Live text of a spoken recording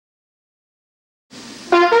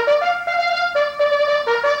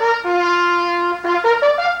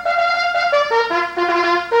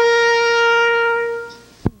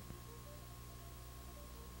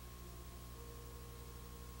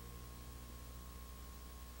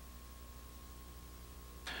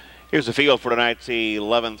Here's the field for tonight's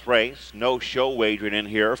 11th race. No show wagering in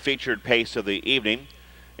here. Featured pace of the evening.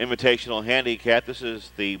 Invitational handicap. This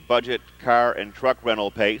is the budget car and truck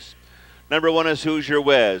rental pace. Number 1 is Hoosier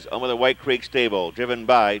Wiz, owned by the White Creek Stable, driven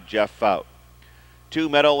by Jeff Fout. 2,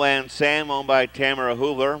 Meadowland Sam, owned by Tamara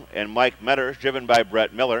Hoover and Mike Metters, driven by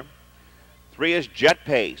Brett Miller. 3 is Jet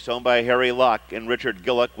Pace, owned by Harry Locke and Richard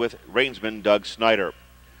Gillick, with reinsman Doug Snyder.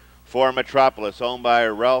 4, Metropolis, owned by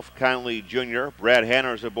Ralph Conley Jr. Brad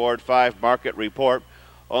Hanners aboard. 5, Market Report,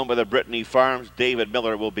 owned by the Brittany Farms. David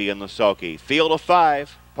Miller will be in the sulky. Field of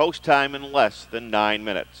 5, post time in less than 9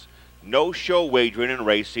 minutes. No show wagering in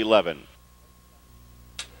race 11.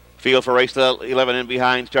 Field for race 11 in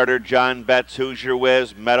behind starter John Betts, Hoosier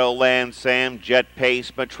Wiz, Meadowland Sam, Jet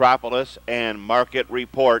Pace, Metropolis, and Market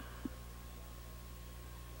Report.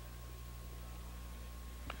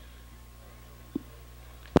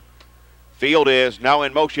 Field is now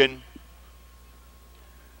in motion.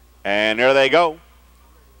 And there they go.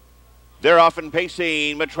 They're off and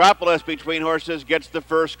pacing. Metropolis between horses gets the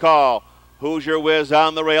first call. Hoosier Wiz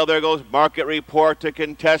on the rail. There goes Market Report to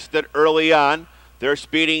contest it early on. They're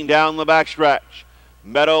speeding down the backstretch.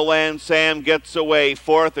 Meadowland Sam gets away.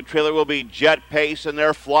 4th, the trailer will be Jet Pace, and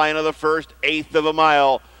they're flying to the first 1/8 of a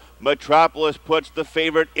mile. Metropolis puts the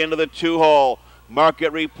favorite into the 2-hole.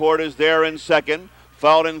 Market Report is there in 2nd.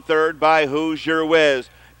 Followed in 3rd by Hoosier Wiz.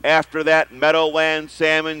 After that, Meadowland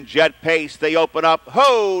Sam and Jet Pace. They open up.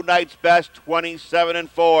 Ho! Knight's Best,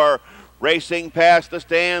 27-4. Racing past the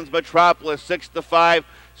stands. Metropolis, 6-5.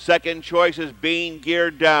 Second choice is being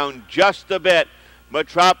geared down just a bit.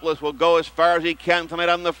 Metropolis will go as far as he can tonight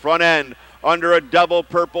on the front end. Under a double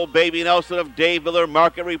purple, Baby Nelson of Dave Miller.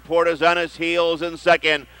 Market Report is on his heels in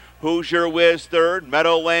 2nd. Hoosier Wiz 3rd.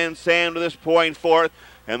 Meadowland Sam to this point 4th.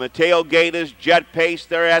 And the tailgate is Jet Pace.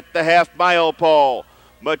 They're at the half-mile pole.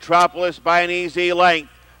 Metropolis by an easy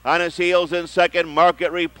length. On his heels in 2nd,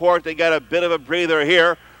 Market Report. They got a bit of a breather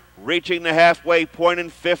here. Reaching the halfway point in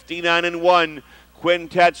 59-1.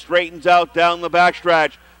 Quintet straightens out down the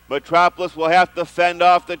backstretch. Metropolis will have to fend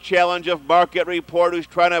off the challenge of Market Report, who's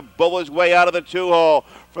trying to bull his way out of the 2-hole.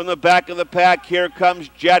 From the back of the pack, here comes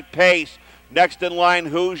Jet Pace. Next in line,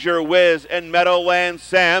 Hoosier Wiz and Meadowland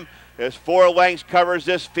Sam. As 4 lengths covers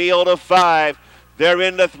this field of 5. They're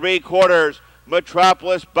into 3/4.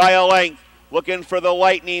 Metropolis by a length, looking for the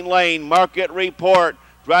lightning lane. Market Report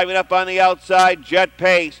driving up on the outside. Jet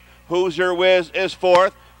Pace. Hoosier Wiz is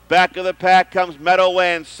 4th. Back of the pack comes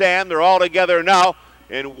Meadowland Sam. They're all together now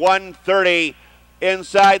in 1:30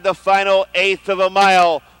 inside the final 1/8 of a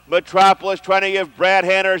mile. Metropolis trying to give Brad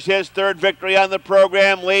Hanners his 3rd victory on the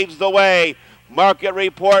program, leads the way. Market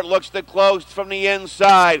Report looks to close from the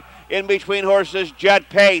inside. In between horses, Jet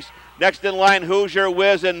Pace. Next in line, Hoosier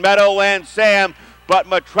Wiz and Meadowland Sam. But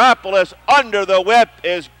Metropolis under the whip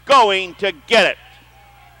is going to get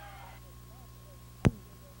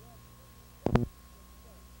it.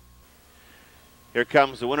 Here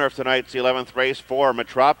comes the winner of tonight's 11th race for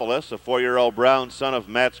Metropolis, a 4-year-old brown son of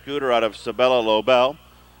Matt Scooter out of Sabella Lobel.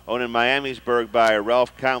 Owned in Miamisburg by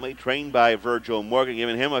Ralph Conley, trained by Virgil Morgan,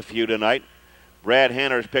 giving him a few tonight. Brad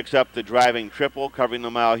Hanners picks up the driving triple, covering the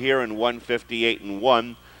mile here in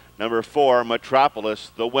 1:58-1. Number 4, Metropolis,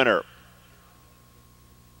 the winner.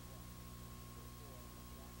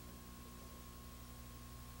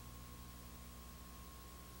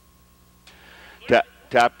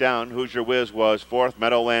 Top down, Hoosier Wiz was 4th,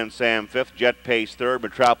 Meadowland Sam 5th, Jet Pace 3rd,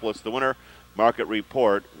 Metropolis the winner. Market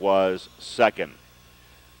Report was 2nd.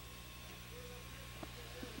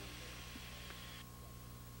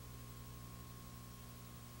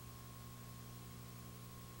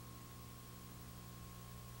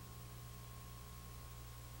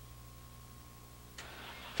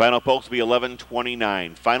 Final post will be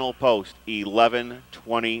 11:29. Final post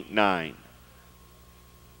 11:29.